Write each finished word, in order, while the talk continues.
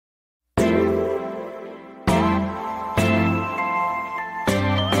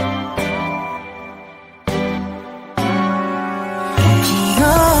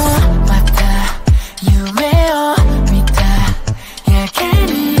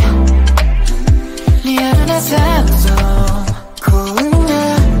さ嘘こんな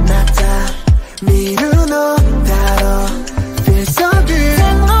また見るのだろう Feel so good 天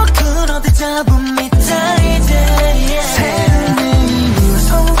国のデジャブみたいで鮮明にそ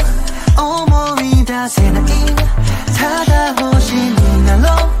う思い出せないただ星になろ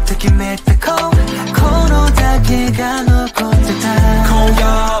うと決めたこのだけが残ってた今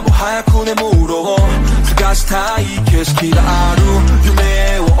夜も早く眠ろう探したい景色がある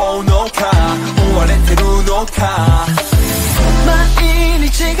夢を追うのか追われてるのか毎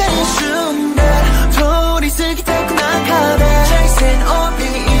日が一瞬で通り過ぎてく中で Chasing or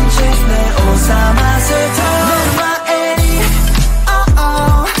being chased 目を覚ませた目の前に Oh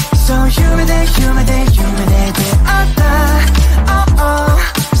oh そう夢で出会った Oh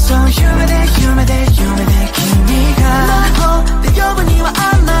oh そう夢で君が魔法で呼ぶには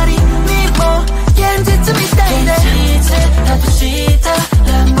あんまりにも現実みたいで現実だとした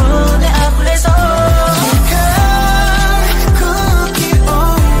ら胸溢れそう空気温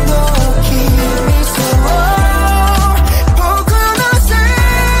度君そう僕の全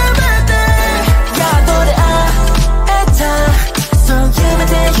てやっと出会えたそう夢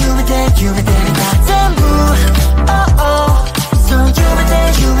で見た全部 Oh oh そう夢で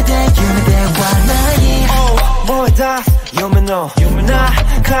はない燃えた夢な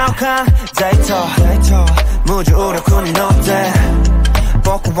顔感デート無重力に乗って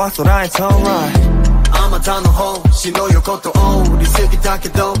僕は空へ飛ぶあまたの星の横通り過ぎたけ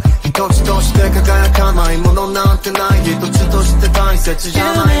ど一つとして輝かないものなんてない一つとして大切じゃ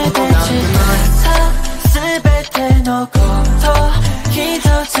ないものなんてない全てのこと一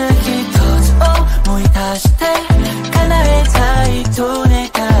つ思い出して叶えたいと願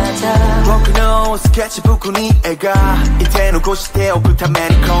った僕のスケッチブックに描いて残しておくため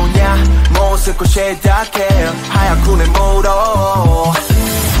に今夜もう少しだけ早く眠ろう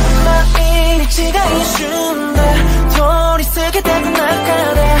毎日が一瞬で通り過ぎてく中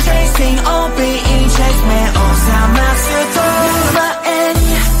で Chasing or being chased 目を覚ますと前に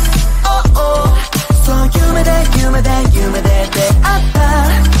Oh oh そう夢で出会った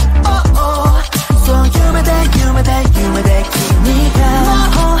Oh oh そう夢で君が魔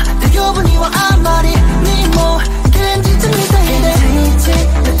法で呼ぶにはあんまりにも現実みたいで現実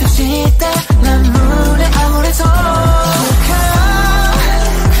だとしたら胸溢れそう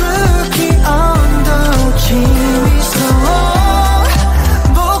空気温度君そう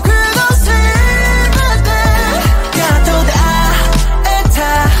僕の全てやっと出会えた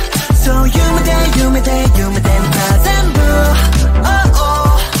そう夢で見た全部 Oh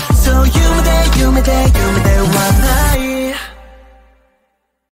oh そう夢ではない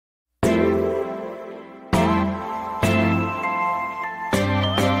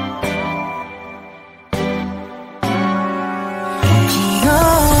昨日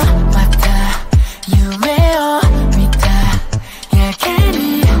また夢を見たやけに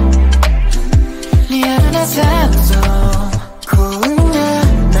リアルな想像こんな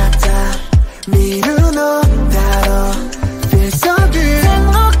また見るのだろう Feel so good 天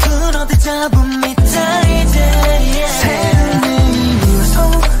国のデジャブみたいで鮮明にそう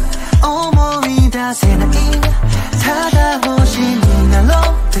思い出せないただ星になろ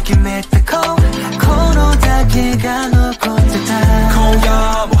うと決めたこのだけが残ってた今夜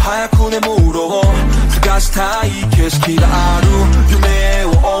も早く眠ろう探したい景色がある夢を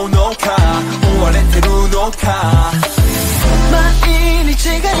追うのか追われてるのか毎日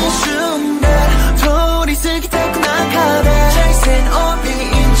が一瞬で通り過ぎてく中で Chasing or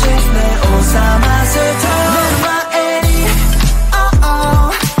being chased 目を覚ませた目の前に Oh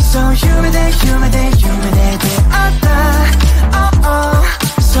oh そう夢で出会った Oh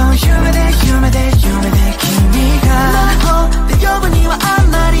oh そう夢で君が魔法で呼ぶにはあん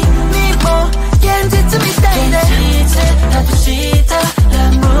まりにも現実みたいで現実だとしたら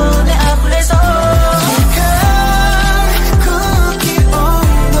胸溢れそう空気温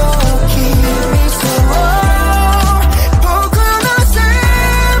度君そう僕の全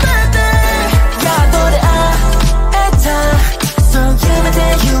てやっと出会えたそう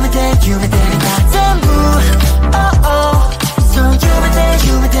夢で見た全部 Oh oh そう夢で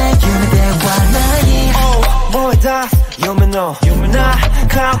はない燃えた夢な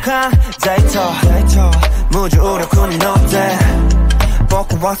顔感デート無重力に乗って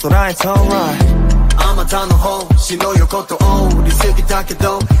僕は空へ飛ぶあまたの星の横通り過ぎたけ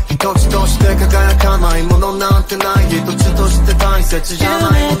ど一つとして輝かないものなんてない一つとして大切じゃ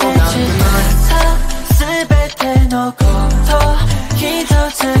ないものなんてない全てのこと一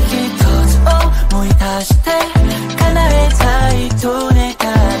つ思い出して叶えたいと願っ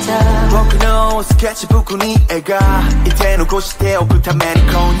た僕ののスケッチブックに描いて残しておくために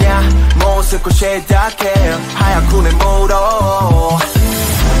今夜もう少しだけ早く眠ろう。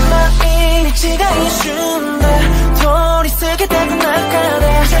毎日が一瞬で通り過ぎてく中で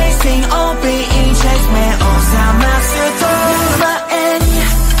Chasing all being chase 目を覚ますと前に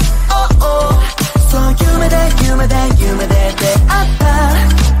Oh oh そう夢で夢で夢で出会った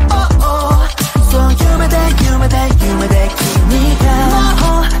Oh oh そう夢で夢で夢で君が魔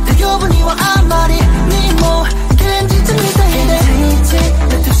法って呼ぶにはあまりにも現実みたいで現実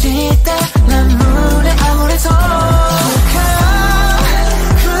だとしてラムで溢れそう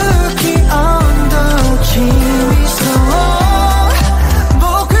空気温度を君そう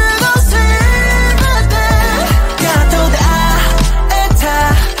僕の全てやっと出会えた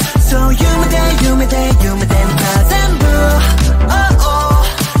そう夢で夢で夢で見た全部 Oh oh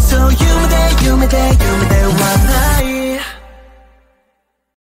そう夢で夢で夢ではない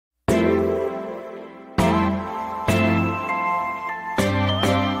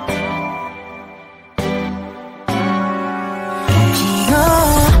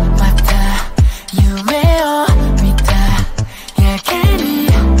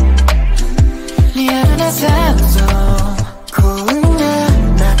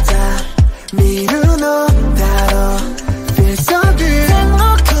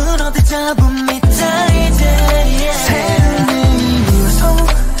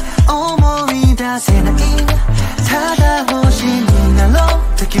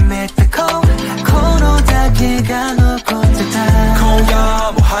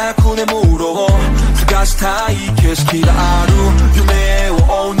したい景色がある夢を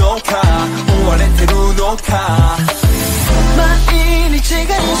追うのか追われてるのか毎日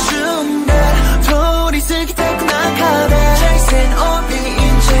が一瞬で通り過ぎてく中で Chasing all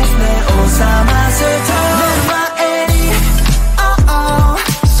being chased 目を覚ますと目の前に Oh oh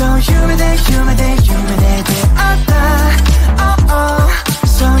そう夢で夢で夢で出会った Oh oh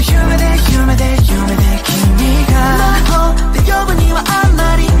そう夢で夢で夢で君が魔法で呼ぶにはあ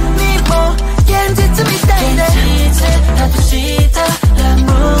まりにも現実みたいで現実だとしたラム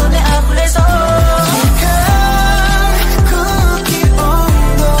で溢れそう空気温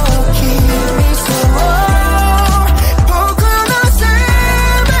度を君そう僕の全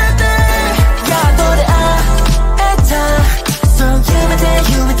てやっと出会えたそう夢で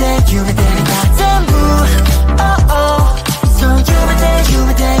夢で夢で見た全部 Oh oh そう夢で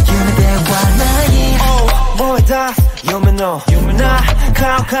夢で夢ではない Oh 燃えた夢の夢な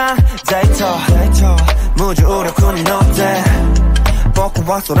顔感デート無重力に乗って僕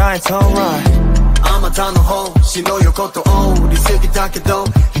は空へ飛ぶあまたの星の横通り過ぎたけど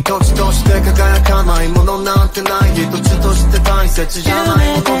一つとして輝かないものなんてない一つとして大切じゃない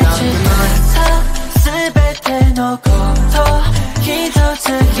ものなんてない全てのこと一つ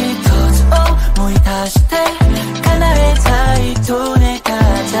一つ思い出して叶えたいと願った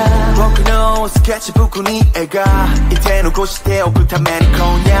僕のスケッチブックに描いて残しておくために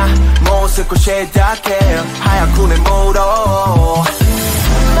今夜もう少しだけ早く眠ろう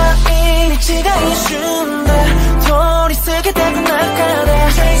毎日が一瞬で通り過ぎてく中で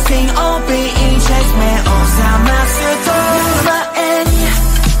Chasing all being chased 目を覚ますと前に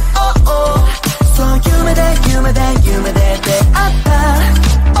Oh oh そう夢で夢で夢で出会った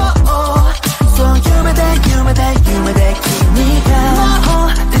Oh oh そう夢で夢で夢で君が魔法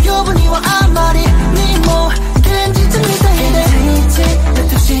で呼ぶにはあまりにも現実みたいで現実だ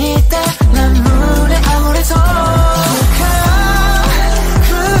としてラムで溢れそう空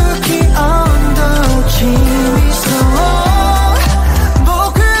気温度を君そう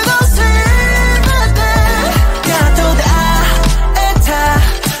僕の全てやっと出会えた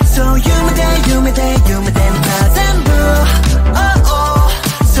そう夢で夢で夢で見た全部 Oh oh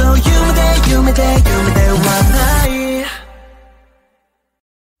そう夢で夢で夢ではない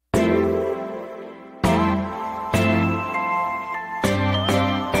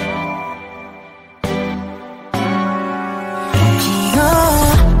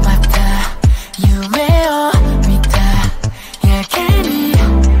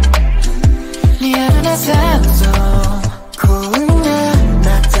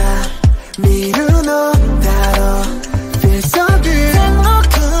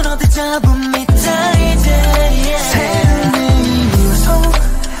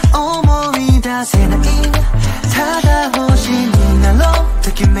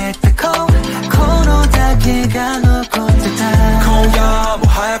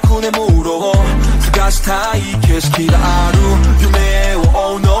したい景色がある夢を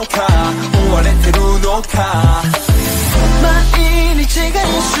追うのか追われてるのか毎日が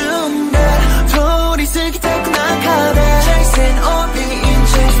一瞬で通り過ぎてく中で Chasing all being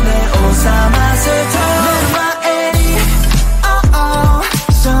chased 目を覚ます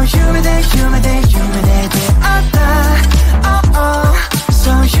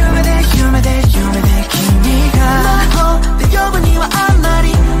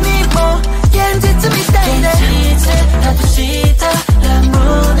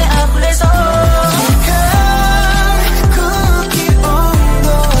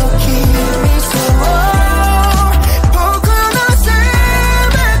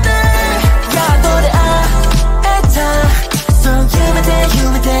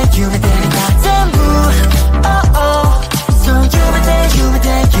夢で全部 Oh oh そう夢で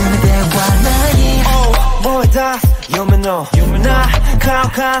はない Oh 뭐다夢な顔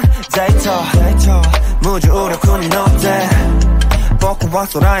が在と無重力に乗って僕は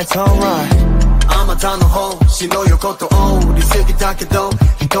空へ飛ぶあまたの星の横通り過ぎたけど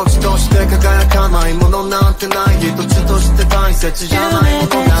一つとして輝かないものなんてない一つとして大切じゃないも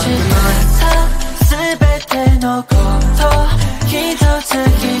のなんてない全てのこと一つ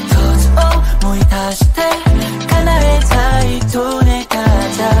一つ思い出して叶えたいと願った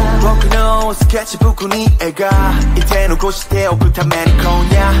僕のスケッチブックに描いて残しておくために今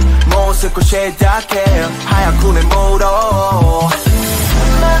夜もう少しだけ早く眠ろう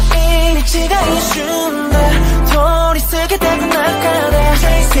毎日が一瞬で通り過ぎてく中で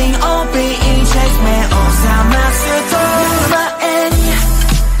Chasing on being chase 目を覚ますと前に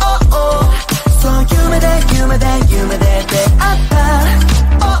Oh oh そう夢で出会った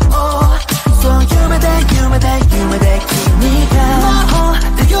Oh oh そう夢で君が魔法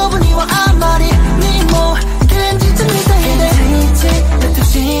で呼ぶにはあまりにも現実みたいでだと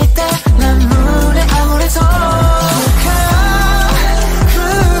したら胸溢れそう空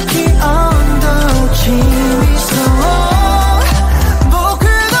気温度を気にそう僕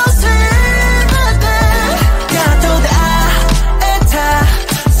のせいでやっと出会えた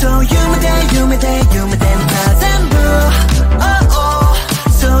そう夢で見た全部 Oh oh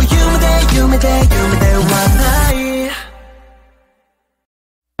そう夢ではない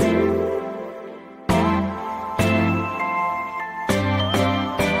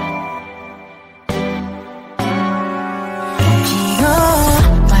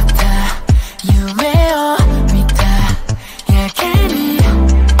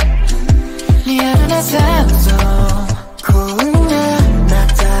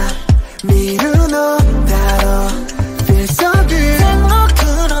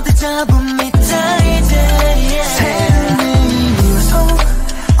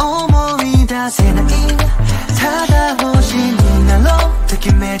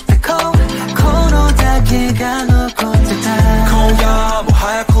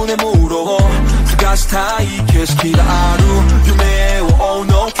したい景色がある夢を追う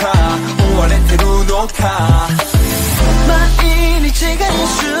のか追われてるのか毎日が一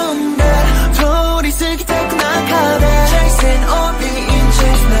瞬で通り過ぎてく中で Chasing on being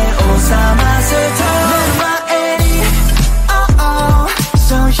chased 目を覚ますと前に Oh oh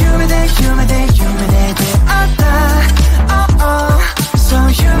そう夢で出会った Oh oh そう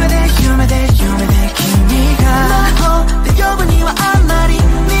夢で君が魔法で呼ぶにはあまりに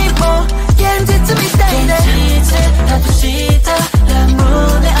も現実みたいでだとしたら胸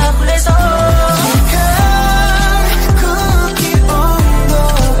溢れそう空気温度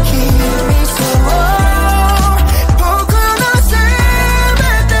を気にそう僕のせい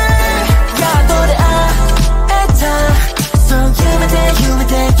でやっと出会えたそう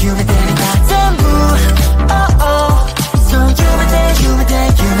夢で全部 Oh oh そう夢で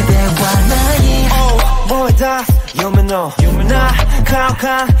はない Oh 뭐다夢な顔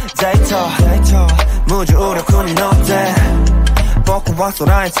が在と無重力に乗って僕は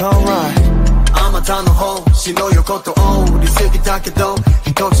空へ飛ぶあまたの星の横通り過ぎたけど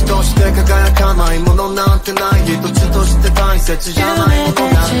一つとして輝かないものなんてない一つとして大切じゃないものなんて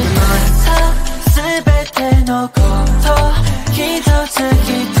ない全てのこと一つ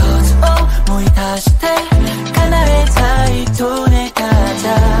一つ思い出して叶えたいと願った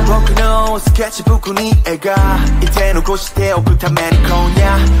僕のスケッチブックに描いて残しておくために今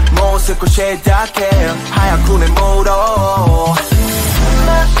夜もう少しだけ早く眠ろう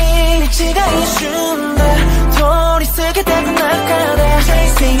毎日が一瞬で通り過ぎてく中で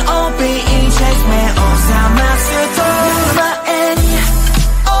Chasing on being chased 目を覚ますと前に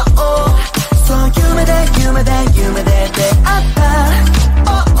Oh oh そう夢で出会った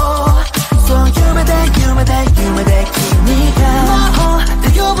Oh oh そう夢で君が魔法で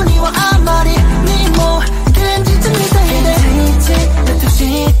呼ぶにはあまりにも現実みたいでだとし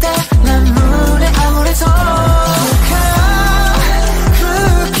たら胸溢れそう空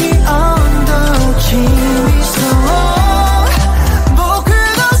気温度を気にそう僕の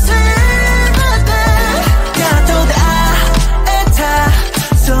せい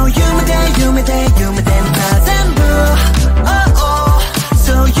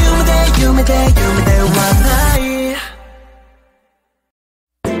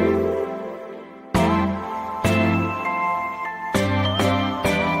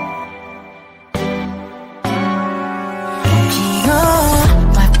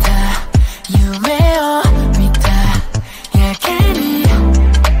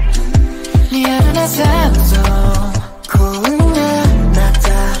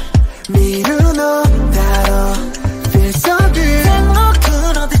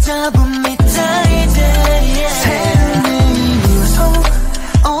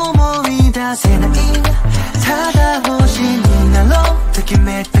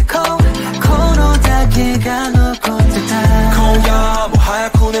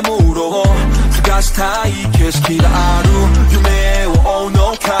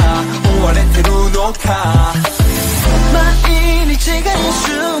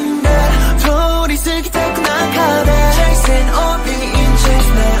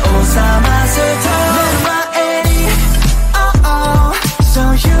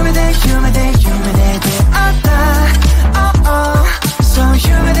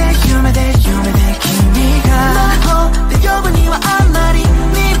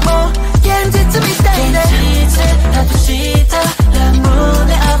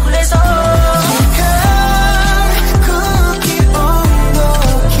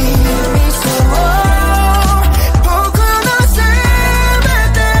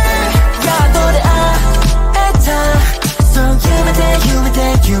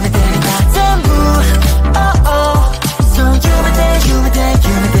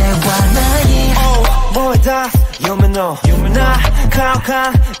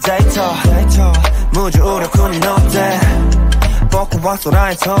가혹한 데이터無重力に乗って僕は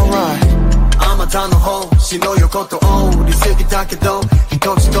空へ飛ぶあまたの星の横通り過ぎたけど一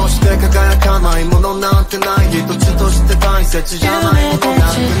つとして輝かないものなんてない一つとして大切じゃないもの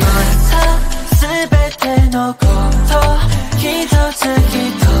なんてない全てのこと一つ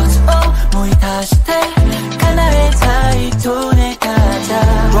一つ思い出して叶えたいと願った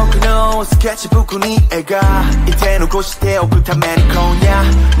僕のスケッチブックに描いて残しておくために今夜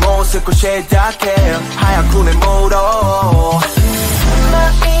もう少しだけ早く眠ろう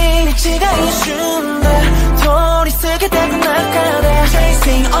毎日が一瞬で通り過ぎてく中で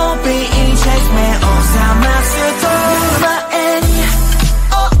Chasing on being chase 目を覚ますと前に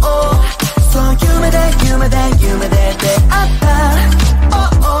Oh oh そう夢で夢で夢で出会った Oh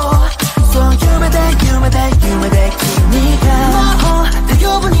oh そう夢で夢で夢で君が魔法って呼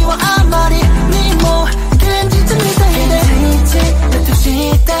ぶにはあまりにも現実みたいで一日だとし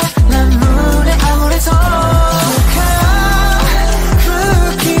てラムで溢れそう空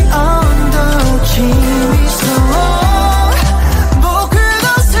気温度君そう僕の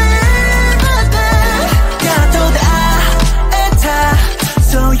せいでやっと出会えた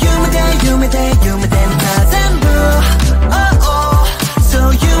そう夢で夢で夢で全部 Oh oh そう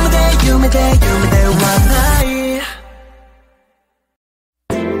夢で夢で夢ではない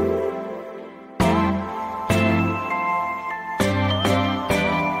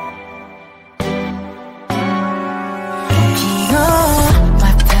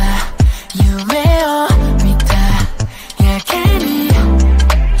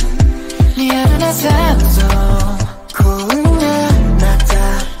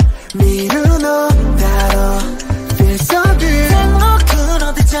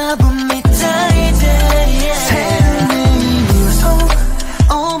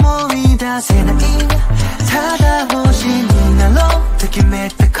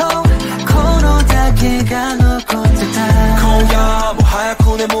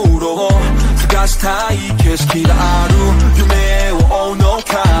したい景色がある夢を追うの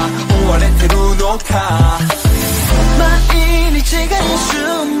か追われてるのか毎日が一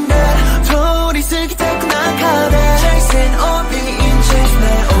瞬で通り過ぎてく中で Chasing on being chased 目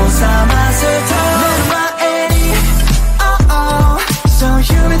を覚ますと目の前に Oh oh そう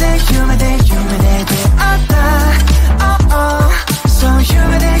夢で夢で夢で出会った Oh oh そう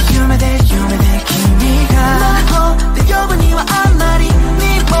夢で夢で夢で君が魔法で呼ぶにはあまりに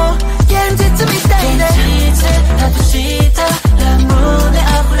も現実みたいでだとしたラムで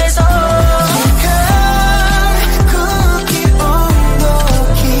溢れそう空気温度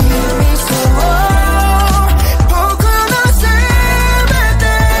君そう僕のせいで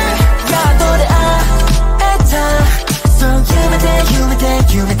やっと出会えたそう夢で夢で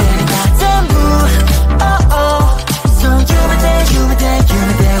夢で全部 Oh oh そう夢で夢で夢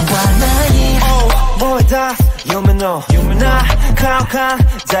ではない燃えた夢のな가혹한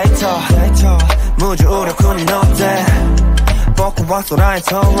データ無重力に乗って僕は空へ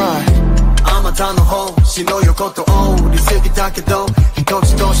飛ぶあまたの星の横通り過ぎたけど一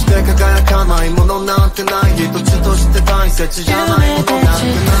つとして輝かないものなんてない一つとして大切じゃないものなんてな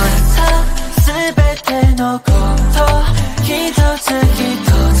い全てのこと一つ一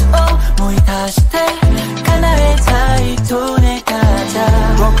つ思い出して叶えたいと願った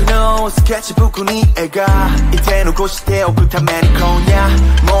僕のスケッチブックに描いて残しておくために今夜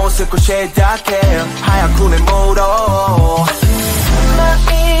もう少しだけ早く眠ろう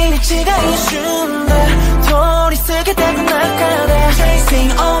毎日が一瞬で通り過ぎてく中で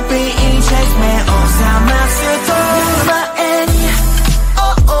Chasing on being chased 目を覚ますと前に Oh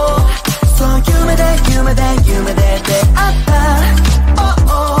oh そう夢で夢で夢で出会った Oh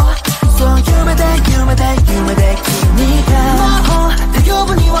oh そう夢で夢で夢で君が魔法で呼ぶ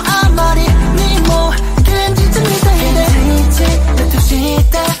にはあまりにも現実みたいで一日だとし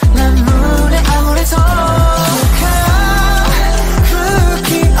たラムで溢れそう空気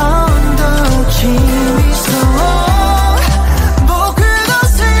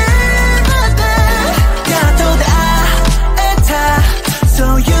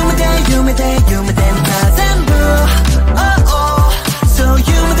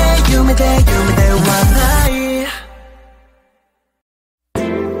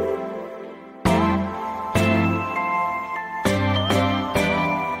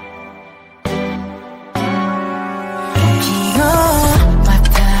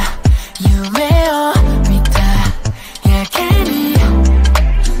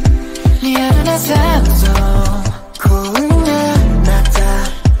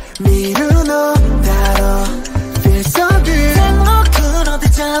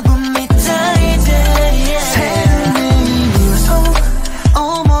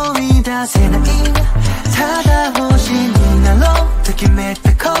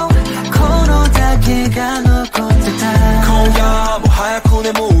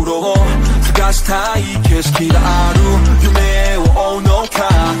したい景色がある夢を追うのか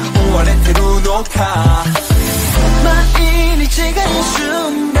追われてるのか毎日が一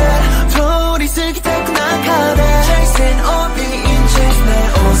瞬で通り過ぎてく中で Chasing or being chased 目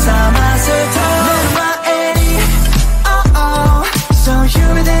を覚ませた目の前に Oh oh そう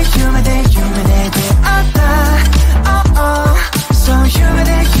夢で夢で夢で出会った Oh oh そう夢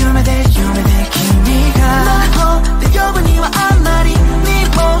で夢で夢で君が魔法で呼ぶにはあんまりに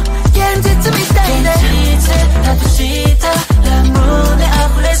も現実みたいで現実だとしたら胸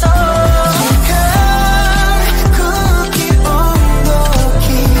溢れそう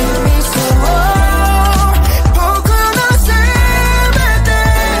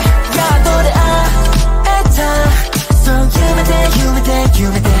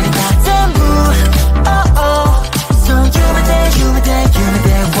夢で全部 Oh oh そう夢で夢で夢で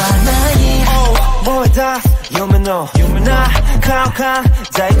はない Oh 燃えた夢のな顔感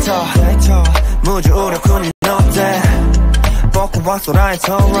じと無重力に乗って僕は空へ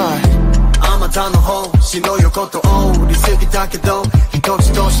飛ぶあまたの星の横通り過ぎたけど一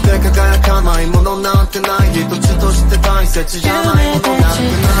つとして輝かないものなんてない一つとして大切じゃないものなんて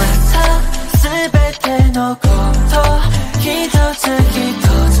ない全てのこと一つ一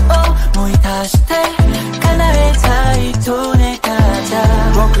つ思い出して叶えたいと願った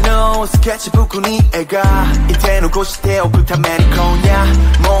僕のスケッチブックに絵がいて残しておくために今夜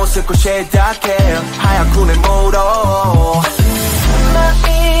もう少しだけ早く眠ろう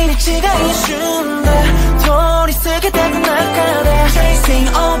毎日が一瞬で通り過ぎてく中で Chasing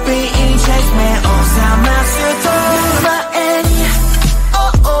or being chased 目を覚ますと前に Oh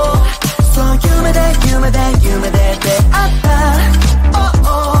oh そう夢で夢で夢で出会った Oh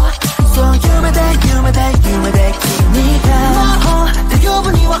oh そう夢で夢で夢で君が魔法で呼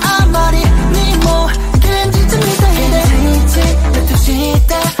ぶにはあんまりにも現実みたいで現実だとし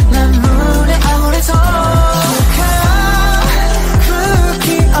たら胸溢れそう空気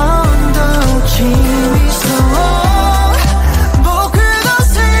温度君そう僕の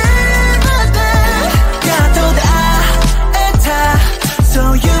せいでやっと出会えたそ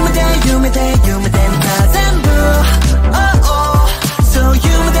う夢で夢で夢で全部 Oh oh そう夢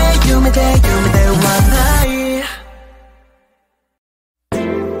で夢で夢ではない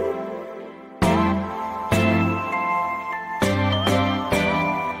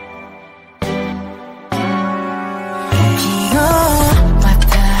昨日ま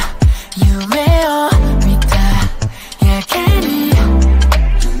た夢を見たやけに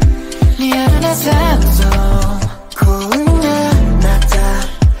リアルな想像今夜また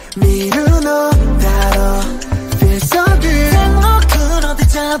見るのだろう Feel so good 天国のデ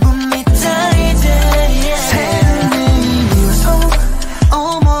ジャブみたいで生命にはそう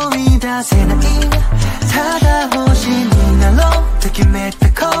思い出せないただ星になろうと決めた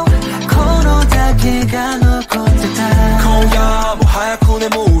このだけが残ってた今夜も早く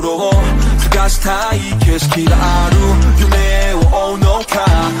眠ろう探したい景色がある夢を追うのか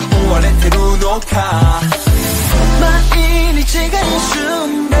追われてるのか毎日が一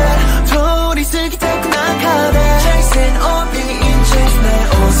瞬で通り過ぎてく中で Chasing or being chased 目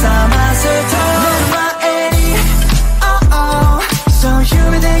を覚ませた目の前に Oh oh そう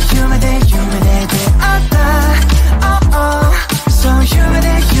夢で夢で夢で出会った Oh oh そう夢で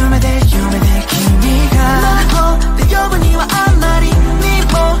夢で夢で君が魔法で呼ぶにはあんまりに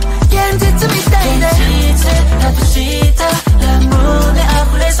も現実みたいで現実だとしたら胸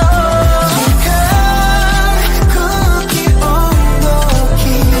溢れそう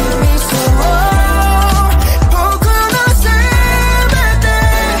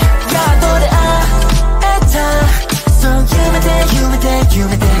夢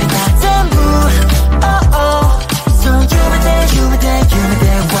で全部 Oh oh そう夢で夢で夢で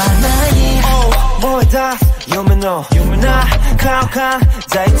はない Oh 燃えた夢のな顔感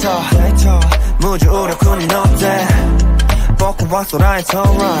じと無重力に乗って僕は空へ飛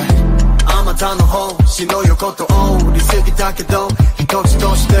ぶあまたの星の横通り過ぎたけど一つ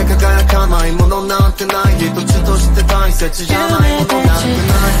として輝かないものなんてない一つとして大切じゃないものなんてな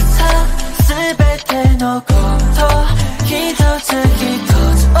い全てのこと一つ一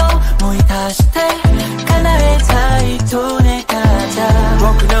つ思い出して叶えたいと願った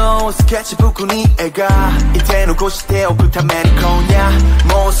僕のスケッチブックに絵がいて残しておくために今夜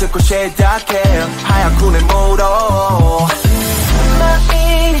もう少しだけ早く眠ろう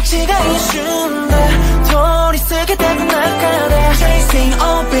毎日が一瞬で通り過ぎてく中で Chasing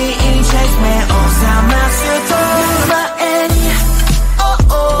or being chased 目を覚ますと前に Oh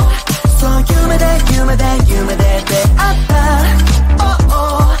oh そう夢で夢で夢で出会った Oh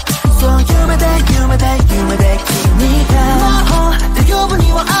oh そう夢で夢で夢で君が魔法で呼ぶ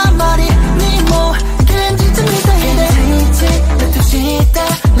にはあんまりにも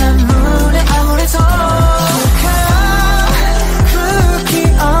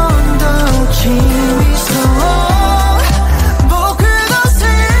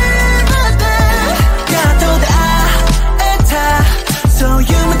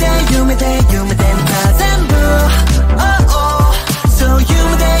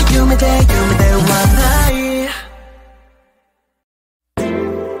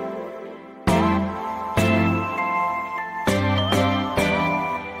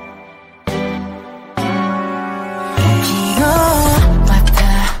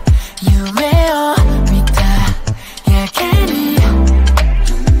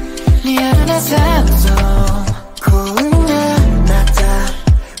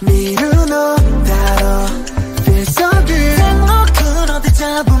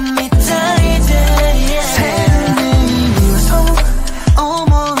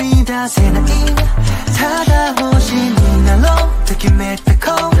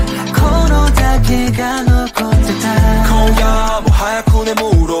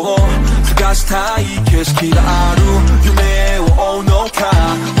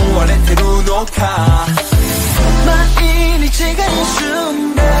か毎日が一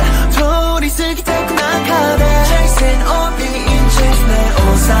瞬で通り過ぎてく中で Chasing or being chased 目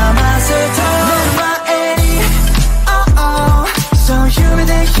を覚ませた目の前に Oh oh そう夢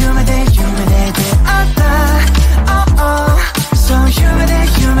で夢で夢で出会った Oh oh そう夢で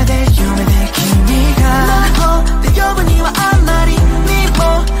夢で夢で君が魔法で呼ぶにはあんまりに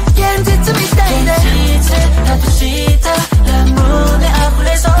も現実みたいで現実だとしたら胸溢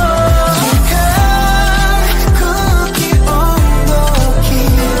れそう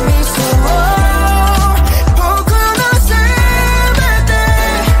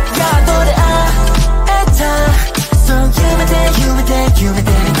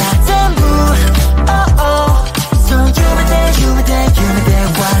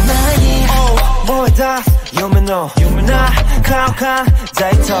夢な顔感じ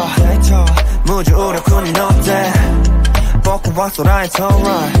と無重力に乗って僕は空へ飛ぶ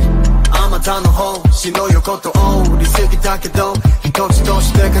あまたの星の横通り過ぎたけど一つと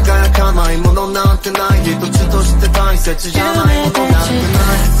して輝かないものなんてない一つとして大切じゃないものなんてない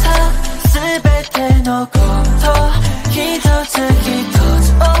全てのこと一つ一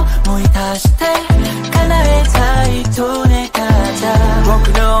つ思い出して叶えたいと願った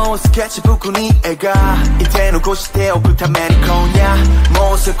僕のスケッチブックに描いて残しておくために今夜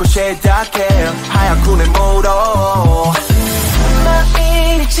もう少しだけ早く眠ろう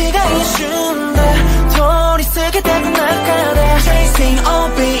毎日が一瞬で通り過ぎてく中で Chasing or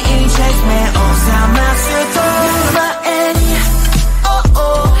being chased 目を覚ますと目の前に Oh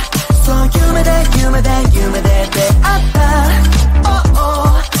oh そう夢で夢で夢で出会った Oh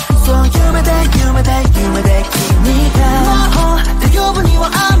oh そう夢で夢で夢で君が魔法で呼ぶには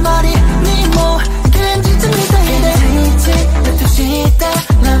あんまりにも現実みたいで現実だとしたら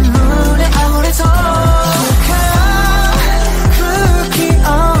胸溢れそう空気温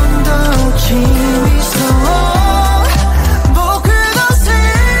度君そう僕のせい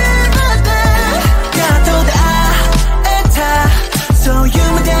でやっと出会えたそう夢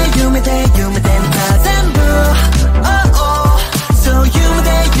で夢で夢で見た全部 Oh oh そう夢で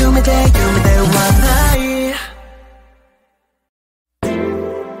夢で夢ではない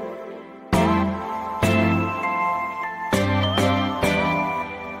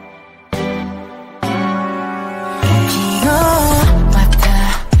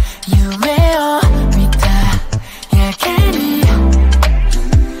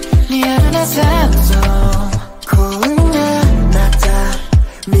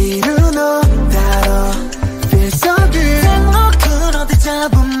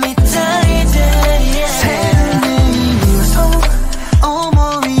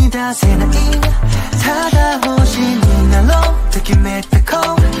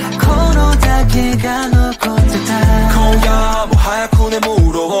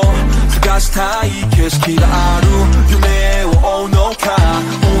景色がある夢を追うのか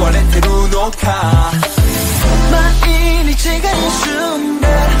追われてるのか毎日が一瞬で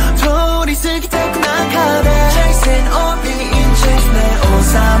通り過ぎてく中で Chasing or being chased 目を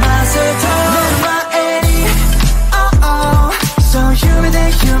覚ませた目の前に Oh oh そう夢で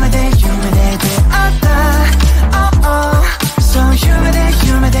夢で夢で出会った Oh oh そう夢で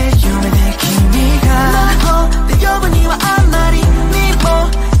夢で夢で君が魔法で呼ぶにはあんまりにも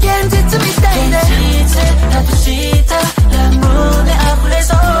現実みたいで現実だとしたら胸溢れ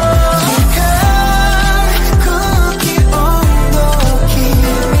そう空気温度君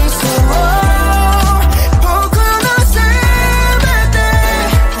そう僕のせいで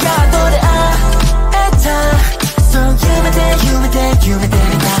やっと出会えたそう夢で夢で夢で見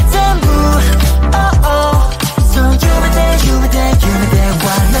た全部 Oh oh そう夢で夢で夢では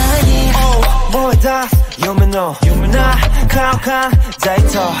ない Oh 燃え出す夢の夢な顔感じ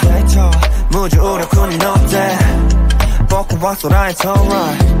と無重力に乗って僕は空へ飛ぶ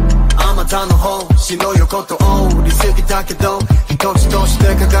あまたの星の横通り過ぎたけど一つとし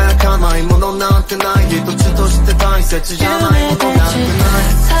て輝かないものなんてない一つとして大切じゃないものなんてない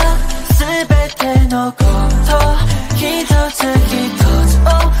全てのこと一つ一つ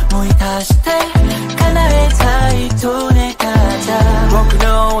思い出して叶えたいと願った僕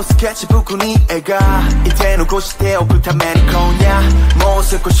のスケッチブックに描いて残しておくために今夜もう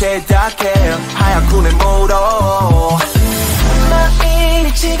少しだけ早く眠ろう毎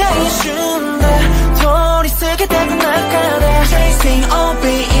日が一瞬で通り過ぎてく中で Chasing or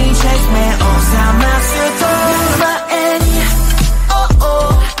being chased 目を覚ますと目の前に Oh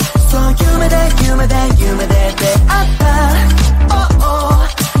oh そう夢で夢で夢で出会った Oh oh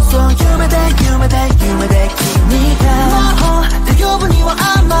そう夢で夢で夢で君が魔法で呼ぶには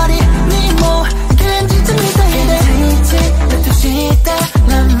あんまりにも現実みたいで現実だとした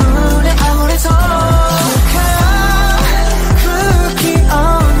ら胸溢れそう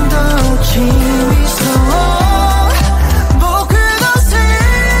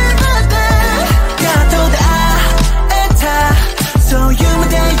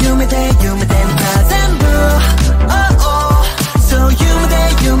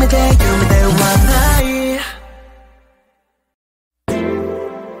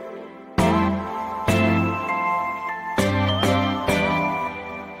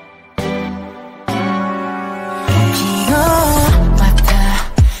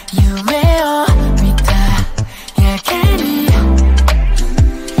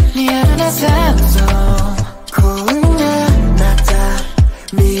さ嘘恋がまた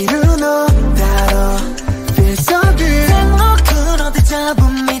見るのだろう Feel so good 天国のデジャブ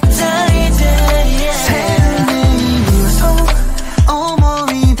みたいで鮮明にそう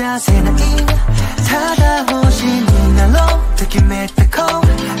思い出せないただ星になろうと決めたこ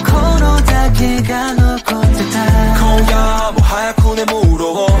のだけが残ってた今夜も早く眠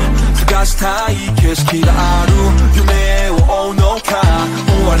ろう探したい景色がある夢を追うのか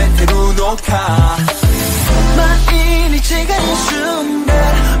追われてるのか毎日が一瞬で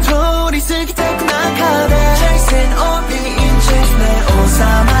通り過ぎてく中で Chasing or being chased 目を覚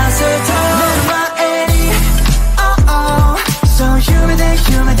ませた目の前に Oh oh そう夢で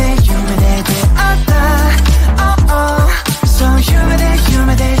出会った Oh oh そう夢で君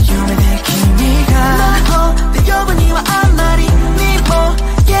が魔法で呼ぶにはあまりにも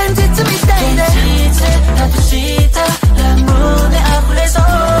現実みたいで現実だとしたら胸溢れそう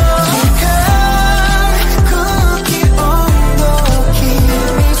空気温度を気に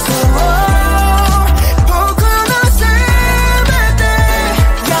そう僕の全て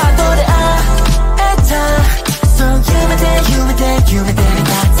やっと出会えたそう夢で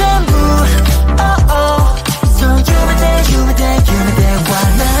全部 Oh oh そう夢では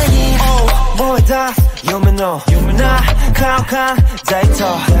ない燃えた夢な顔がデート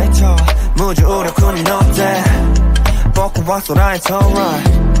無重力に乗って僕は空へ飛ぶ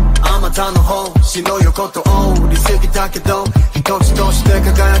あまたの星の横通り過ぎたけど一つとして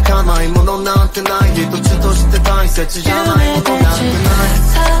輝かないものなんてない一つとして大切じゃないものなんてない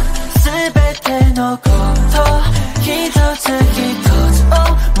全てのこと一つ一つ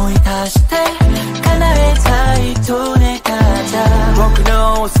思い出して叶えたいと願った僕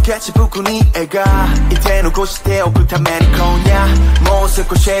のスケッチブックに描いて残しておくために今夜もう少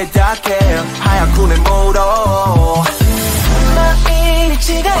しだけ早く眠ろう毎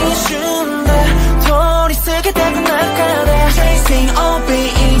日が一瞬で通り過ぎてく中で Chasing or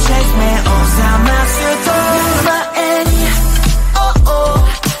being chased 目を覚ますと前に Oh oh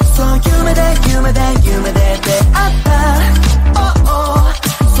そう夢で出会った Oh oh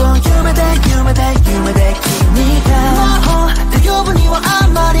そう夢で君が魔法で呼ぶにはあ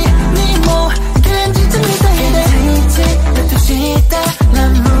まりにも現実みたいで現実だとしたら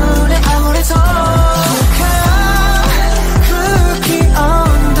胸溢れそう空気温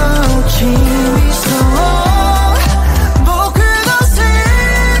度を気にそう僕の全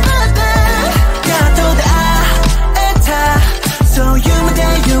てやっと出会えたそう夢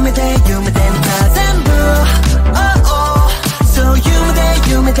で見た全部 Oh oh そう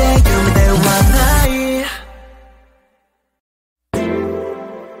夢ではない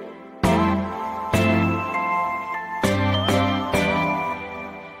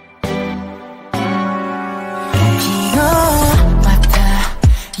昨日また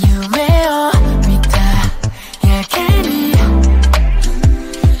夢を見たやけに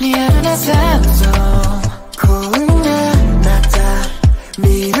リアルな想像恋がまた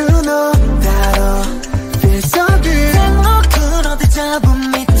見るのだろう Feel so good 天国のデジャブ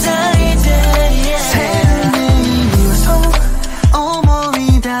みたいで鮮明にそう思い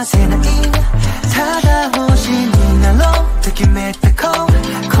出せないただ星になろうと決めたこ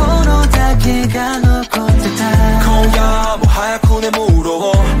のだけが残ってた今夜も早く眠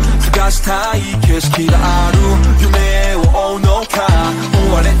ろう探したい景色がある夢を追うのか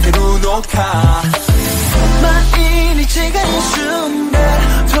追われてるのか毎日が一瞬で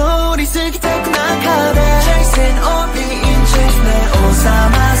通り過ぎてく中で Chasing or being chased 目を覚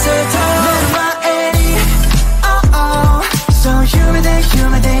ませた目の前に Oh oh そう夢で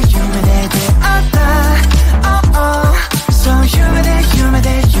出会った Oh oh そう夢で君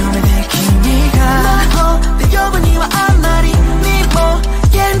が魔法で呼ぶにはあまりにも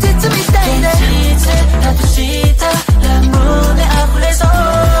現実みたいで現実だとしたら胸溢れそう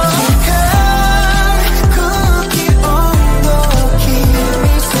空気温度を気に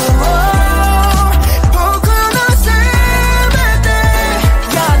そう僕の全て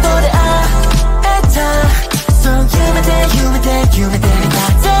やっと出会えたそう夢で見た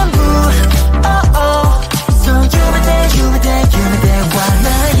全部 Oh oh そう夢ではな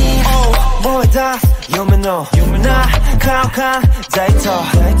い燃えた夢な顔がデート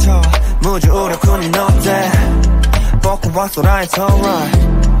無重力に乗って僕は空へ飛ぶ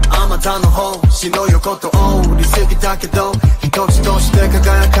あまたの星の横通り過ぎたけど一つとして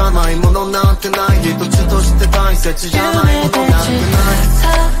輝かないものなんてない一つとして大切じゃないものなんてない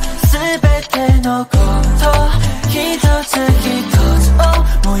全てのこと一つ一つ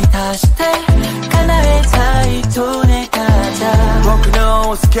思い出して叶えたいと願った僕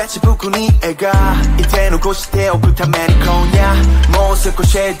のスケッチブックに描いて残しておくために今夜もう少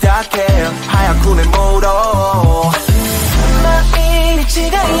しだけ早く眠ろう毎日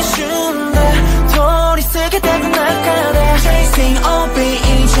が一瞬で通り過ぎてく中で Chasing all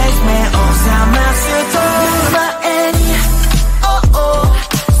being chase 目を覚ますと前に Oh oh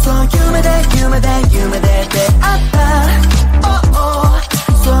そう夢で夢で夢で出会った Oh oh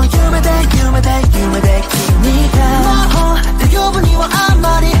そう夢で夢で夢で君が魔法で呼ぶにはあ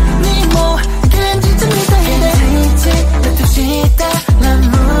まりにも現実みたいで現実だとして眠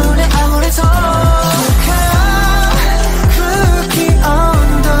れ溢れそう空気温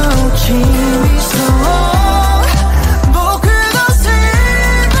度君そう僕の全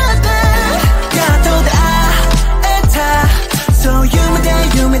てやっと出会えたそう夢で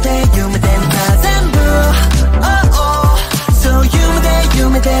夢で夢で全部 Oh oh そう夢で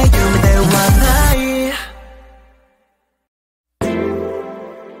夢で夢ではない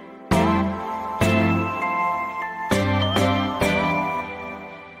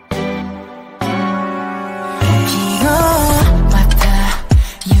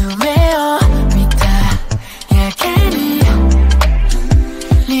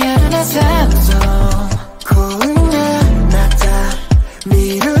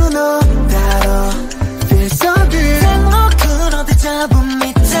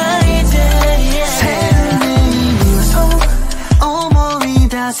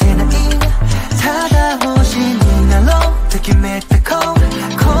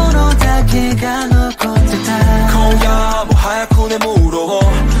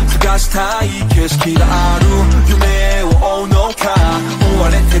したい景色がある夢を追うのか追わ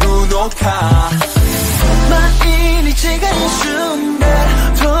れてるのか毎日が一瞬で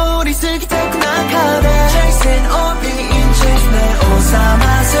通り過ぎてく中で Chasing all being chased 目を覚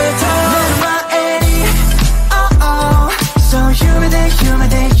ますと前に Oh oh そう夢で夢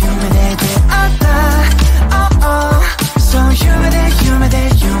で夢で出会った Oh oh そう夢で夢で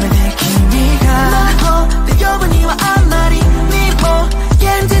夢で君が魔法で呼ぶにはあまりにも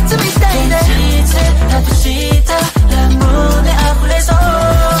現実みたいで現実だとしたら胸溢れそう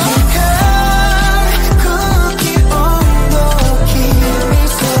空気温度君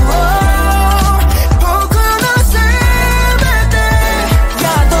そう僕の全てや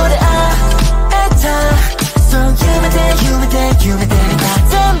っと出会えたそう夢で夢で夢で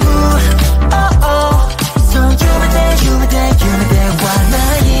全部 Oh oh そう夢で夢で夢ではな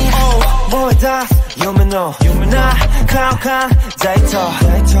い Oh 燃え出す夢のな顔感ざいと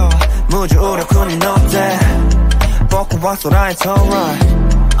無重力に乗って僕は空へ飛ぶ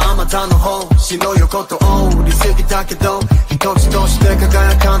あまたの星の横通り過ぎたけど一つとして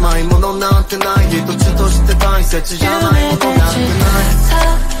輝かないものなんてない一つとして大切じゃないものなんてな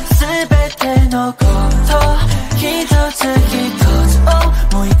い全てのこと一つ一つ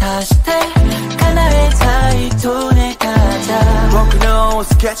思い出して叶えたいと願った僕の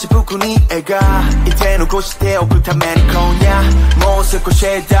スケッチブックに描いて残しておくために今夜もう少し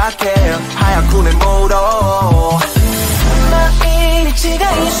だけ早く眠ろう毎日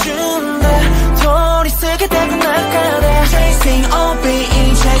が一瞬で通り過ぎてく中で Chasing all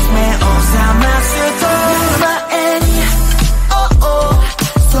being chased 目を覚ますと前に Oh oh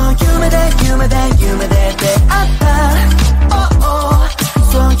そう夢で夢で夢で出会った Oh oh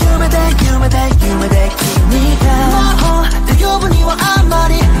そう夢で夢で夢で君が魔法で呼ぶにはあま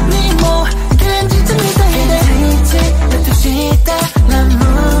りにも現実みたいで現実だとしたら胸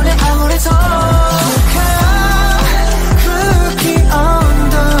溢れそう空気温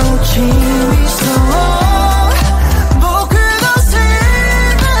度君そう僕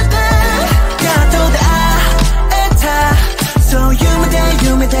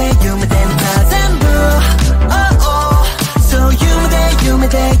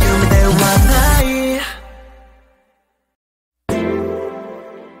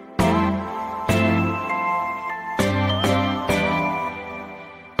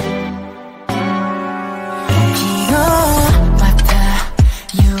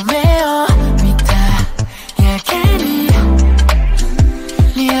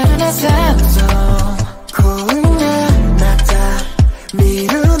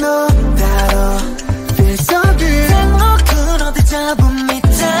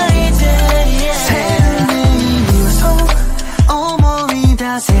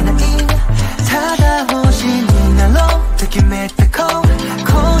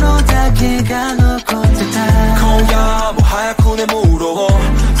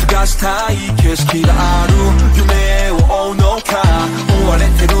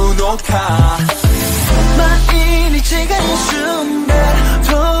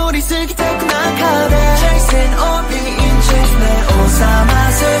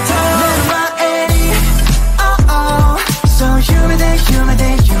ませた前に Oh oh そう夢で夢で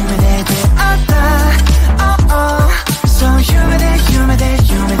夢で出会った Oh oh そう夢で夢で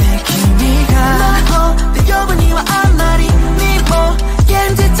夢で君が魔法で呼ぶにはあまりにも現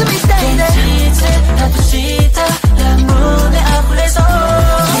実みたいで現実だとしたら胸溢れそう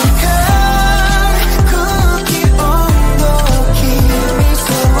空気温度君そ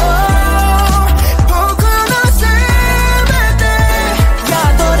う僕の全て宿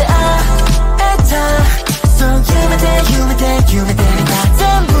で会えたそう夢で夢で夢で全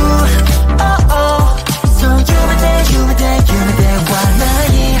部 Oh oh そう夢で夢で夢ではない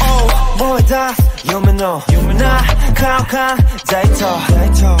燃えた夢の夢な顔感在と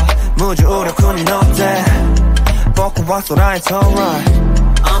無重力に乗って僕は空へ飛ぶ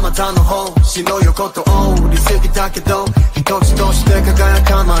あまたの星の横通り過ぎたけど一つとして輝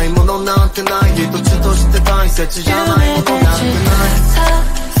かないものなんてない一つとして大切じゃないことなんてない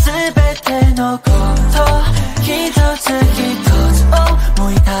全てのこと一つ一つ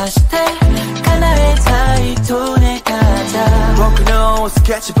思い出して叶えたいと願った僕のス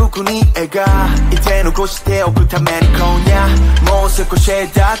ケッチブックに描いて残しておくために今夜もう少し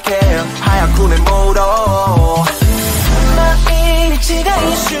だけ早く眠ろう毎日が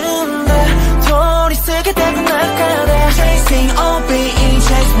一瞬で通り過ぎてく中で Chasing or being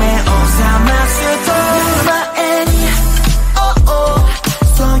chased 目を覚ますと前に Oh oh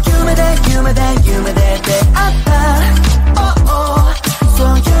そう夢で夢で夢で出会った Oh oh そ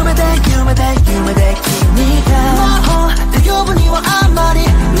う夢で夢で夢で君が魔法で呼ぶにはあまり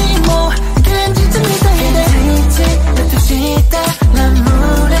にも現実みたいで現実だとしたら胸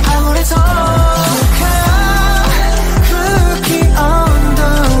溢れそう空気温度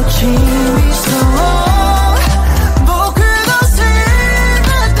君そう僕の全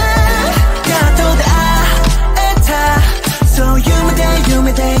てやっと出会えたそう夢で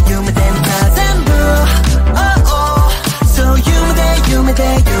夢で夢で全部 Oh oh そう夢で夢で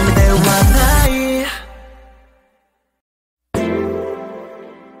夢ではない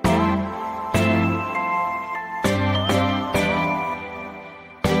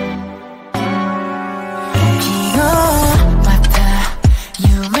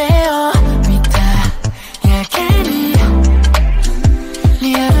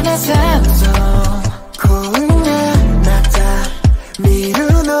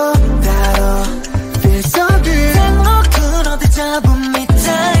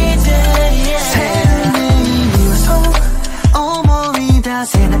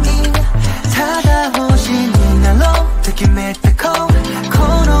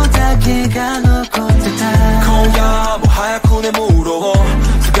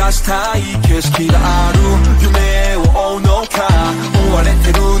したい景色がある夢を追うのか追われ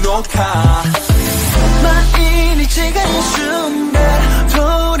てるのか毎日が一瞬で通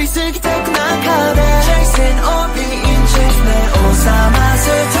り過ぎてく中で Chasing or being chased 目を覚ませ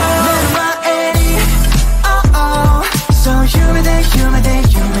た前に Oh oh そう夢で夢で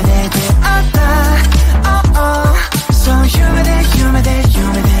夢で出会った Oh oh そう夢で夢で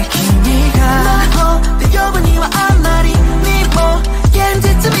夢で君が魔法で呼ぶにはあまりにも現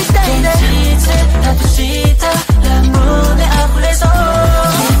実みたいで現実だとしたら胸溢れそう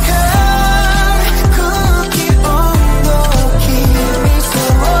空気温度君そ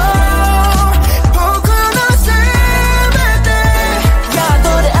う僕の全て宿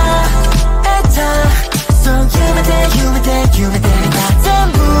で会えたそう夢で夢で夢で全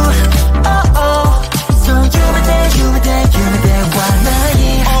部 Oh oh そう夢で夢で夢ではない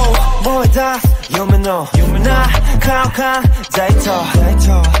燃えた夢の夢な顔感在と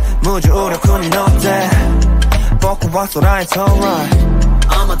無重力に乗って僕は空へ飛ぶ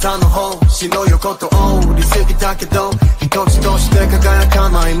あまたの星の横通り過ぎたけど一つとして輝か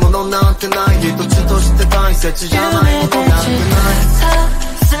ないものなんてない一つとして大切じゃないことなんてない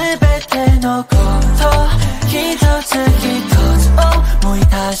全てのこと一つ一つ思い出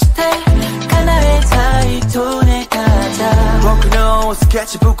して叶えたいと願った僕のスケッ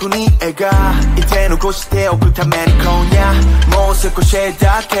チブックに描いて残しておくために今夜もう少し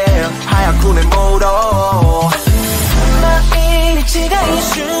だけ早く眠ろう毎日が一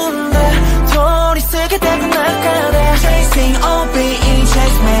瞬で通り過ぎてく中で Chasing or being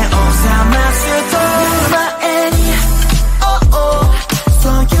chased 目を覚ますと前に Oh oh そ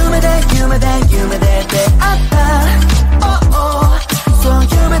う夢で夢で夢で出会った Oh oh そう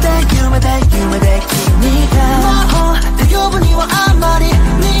夢で夢で夢で君が魔法で呼ぶにはあまり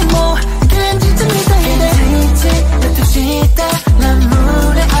にも現実みたいで現実だとしたら胸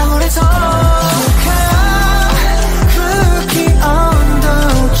溢れそう空気温度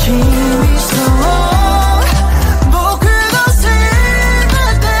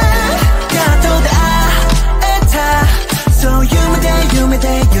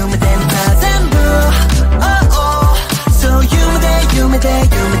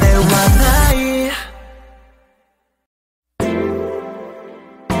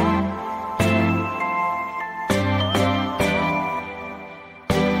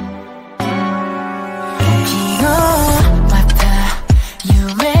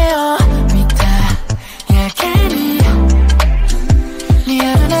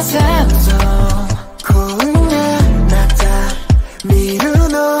想像今夜また見るの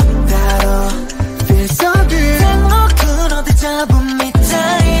だろう Feel so good 天国のデジャブみた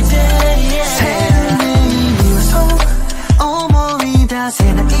いで 生命にはそう思い出せ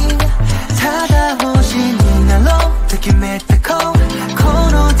ないただ星になろうと決めたこ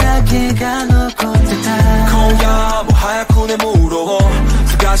のだけが残ってた今夜も早く眠ろう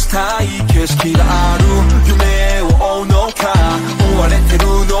探したい景色がある夢を追うのか追われてる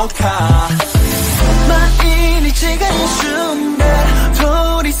のか毎日が一瞬で通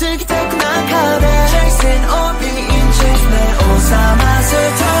り過ぎてく中で Chasing or being chased 目を覚ませ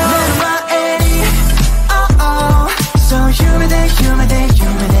と目の前に Oh oh そう夢で夢で夢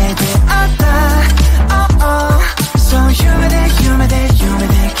で出会った Oh oh そう夢で夢で夢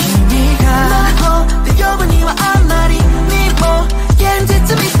で君が魔法で呼ぶにはあまりにも現実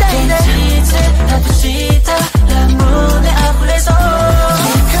みたいで現実だとしたら胸溢れそう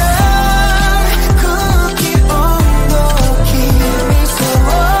空気温度を気にそう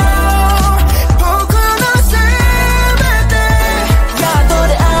僕の全てやっと出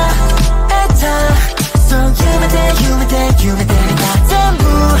会えたそう夢で夢で夢で全部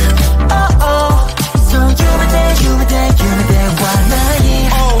Oh oh そう夢で夢で夢ではない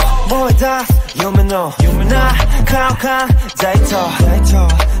Oh 燃えた夢の夢な顔感在と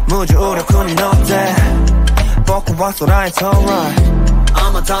無重力に乗って僕は空へ飛ぶあ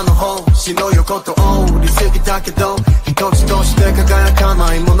またの星の横通り過ぎたけど一つとして輝か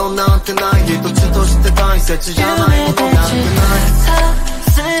ないものなんてない一つとして大切じゃないものなんてない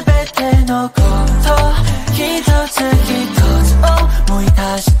全てのこと一つ一つ思い出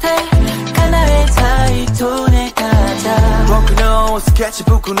して叶えたいと願った僕のスケッチ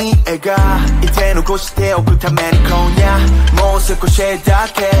ブックに描いて残しておくために今夜もう少しだ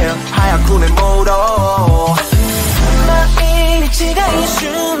け早く眠ろう毎日が一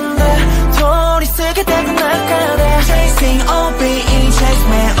瞬で通り過ぎてく中で Chasing or being chased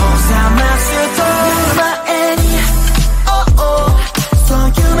目を覚ますと目の前に Oh oh そう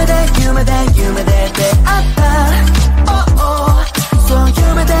夢で夢で夢で出会った Oh oh そう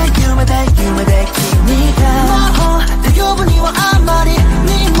夢で夢で夢で君が魔法で呼ぶにはあまりに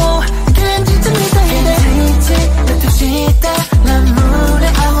も現実みたいで現実だとしたら胸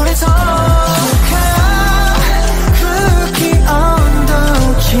溢れそう空気温度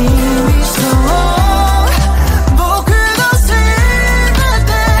を気にそう僕の全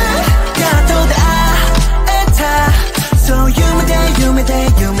てやっと出会えたそう夢で夢で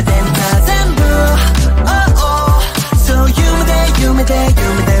夢で全部 Oh oh そう夢で夢で夢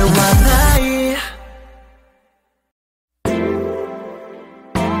ではない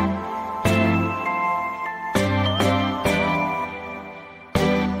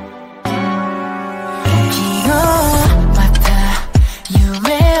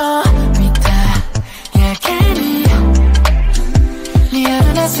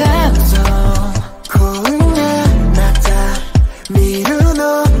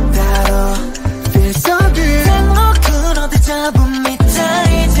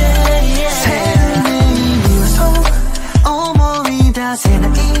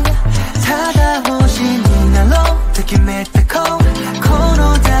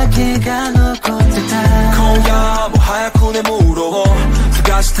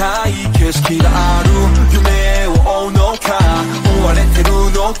景色がある夢を追うのか追われてる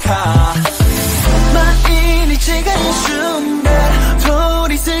のか毎日が一瞬で通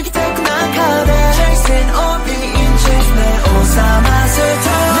り過ぎてく中で Chasing or being chased 目を覚ませと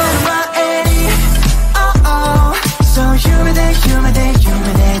目の前に Oh oh そう夢で夢で夢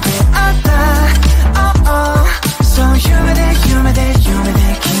で出会った Oh oh そう夢で夢で夢で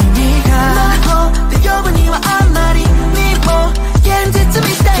君が魔法で呼ぶにはあまりにも現実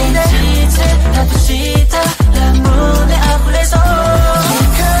みたいで現実だとしたら胸溢れそう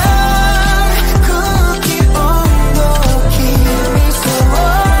空気温度を気にそう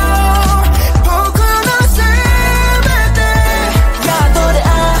僕の全てやっと出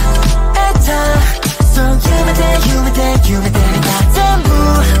会えたそう夢で夢で夢で全部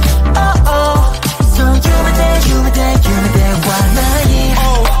Oh oh そう夢で夢で夢ではない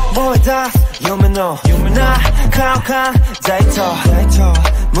Oh 燃えた夢の夢な顔感在と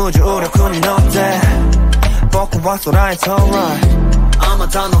無重力に乗って僕は空へ飛ぶあま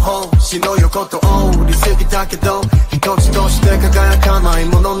たの星の横通り過ぎたけど一つとして輝かない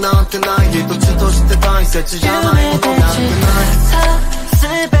ものなんてない一つとして大切じゃないものなんてない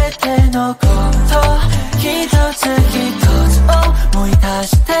全てのこと一つ一つ思い出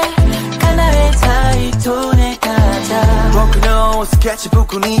して叶えたいと願った僕のススケッチブッ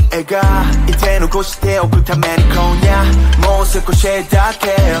クに描いて残しておくために今夜もう少しだけ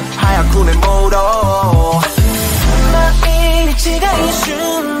早く眠ろう毎日が一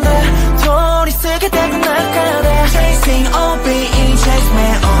瞬で通り過ぎてく中で Chasing all being chase 目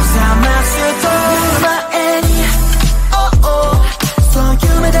を覚ますと前に Oh oh そう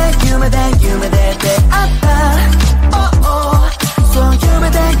夢で夢で夢で出会った Oh oh そう夢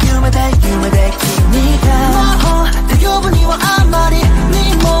で夢で夢で君が魔法って呼ぶにはあまりに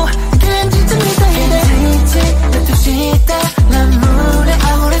も現実みたいでだとしてラムで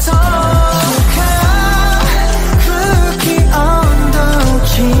溢れそう空気温度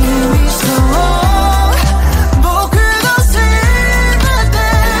君そう僕のせいまで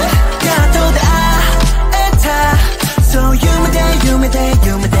やっと出会えたそう夢で夢で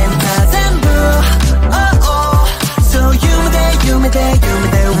夢で全部 Oh oh そう夢で夢で夢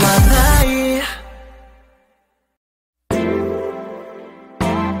ではない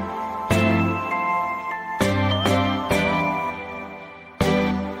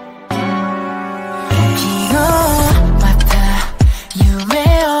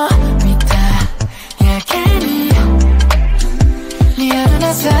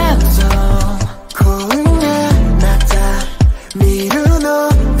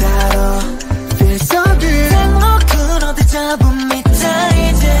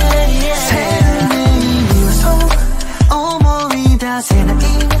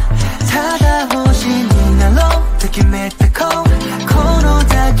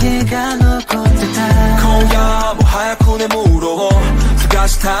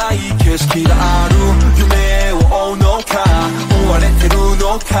したい景色がある夢を追うのか追われてる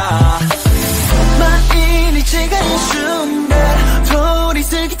のか毎日が一瞬で通り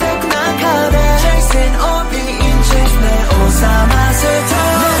過ぎてく中で Chasing all being chase 目を覚ますと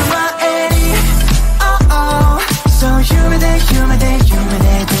前に Oh oh そう夢で夢で夢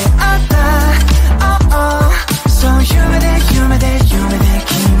で出会った Oh oh そう夢で夢で夢で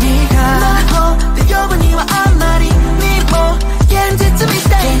君が魔法で呼ぶにはあまりにも現実み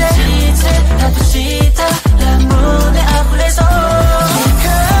たいでだとしたラムで溢れそう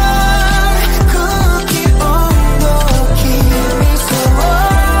空気温度君そう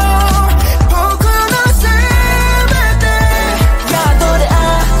僕のせめてやっと出会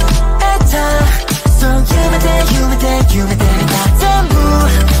えたそう夢で夢で夢で全部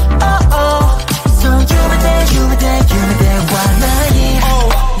Oh oh そう夢で夢で夢ではない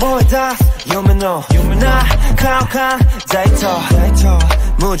Oh 燃え出す夢の夢な顔感在と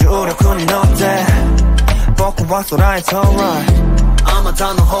無重力に乗って僕は空へ飛ぶあま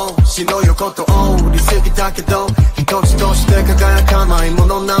たの星の横通り過ぎたけど一つとして輝かないも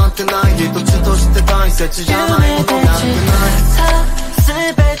のなんてない一つとして大切じゃないものなんてない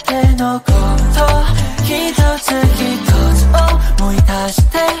全てのこと一つ一つ思い出し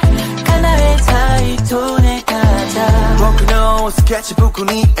て叶えたいと願った僕のスケッチブック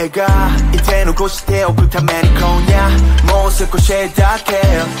に描いて残しておくために今夜もう少しだけ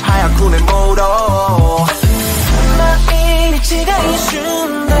早く眠ろう毎日が一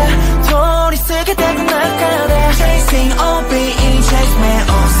瞬で通り過ぎてく中で Chasing all being chase 目を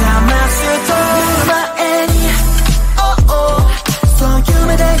覚ますと前に Oh oh そう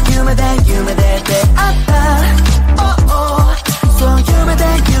夢で夢で夢で出会った Oh oh そう夢で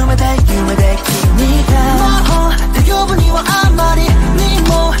夢で夢で君が魔法で呼ぶにはあまりに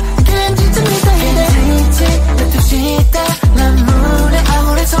も現実みたいでだとしてラムで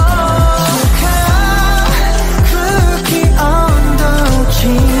溢れそう空気温度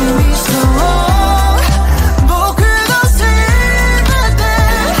君そう僕のせいまで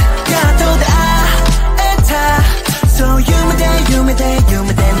やっと出会えたそう夢で夢で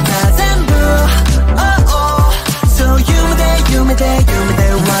夢で全部 Oh oh そう夢で夢で夢で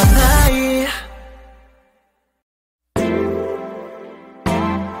はない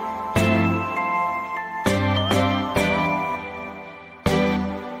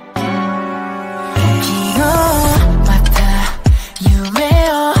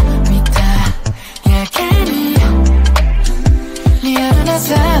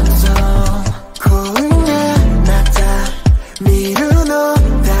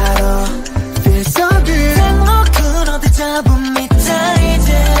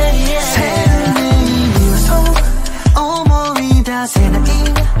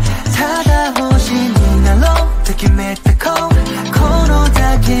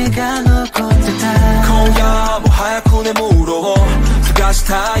し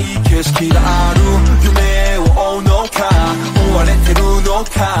たい景色がある夢を追うのか追われてるの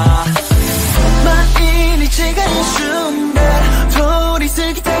か毎日が一瞬で通り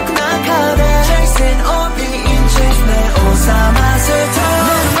過ぎてく中で Chasing all being chase 目を覚ませ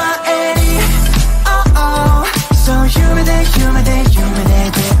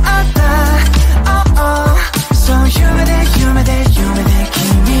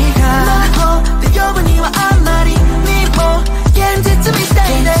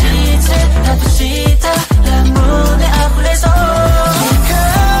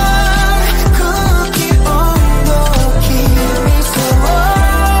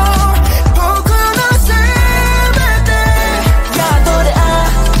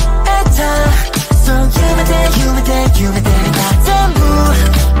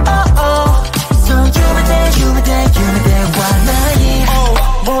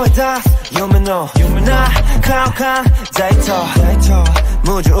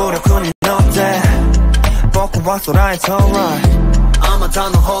無重力に乗って僕は空へ飛ぶあまた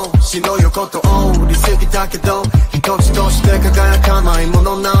の星の横通り過ぎたけど一つとして輝かないも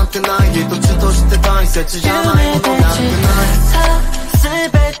のなんてない一つとして大切じゃないものなんてない全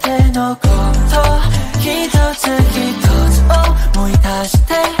てのこと一つ一つ思い出し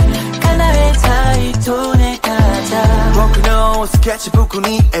て叶えたいと願った僕のスケッチブック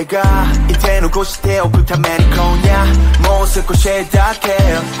に絵がいて残しておくために今夜もう少しだけ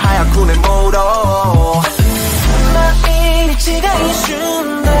早く眠ろう毎日が一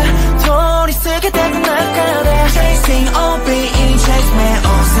瞬で通り過ぎてく中で Chasing on being chase 目を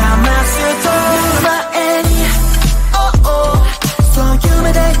覚ますと前に Oh oh そう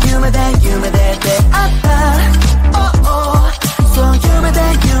夢で夢で夢で出会った Oh oh そう夢で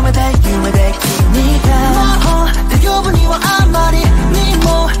夢で夢で君がもうって呼ぶにはあんまり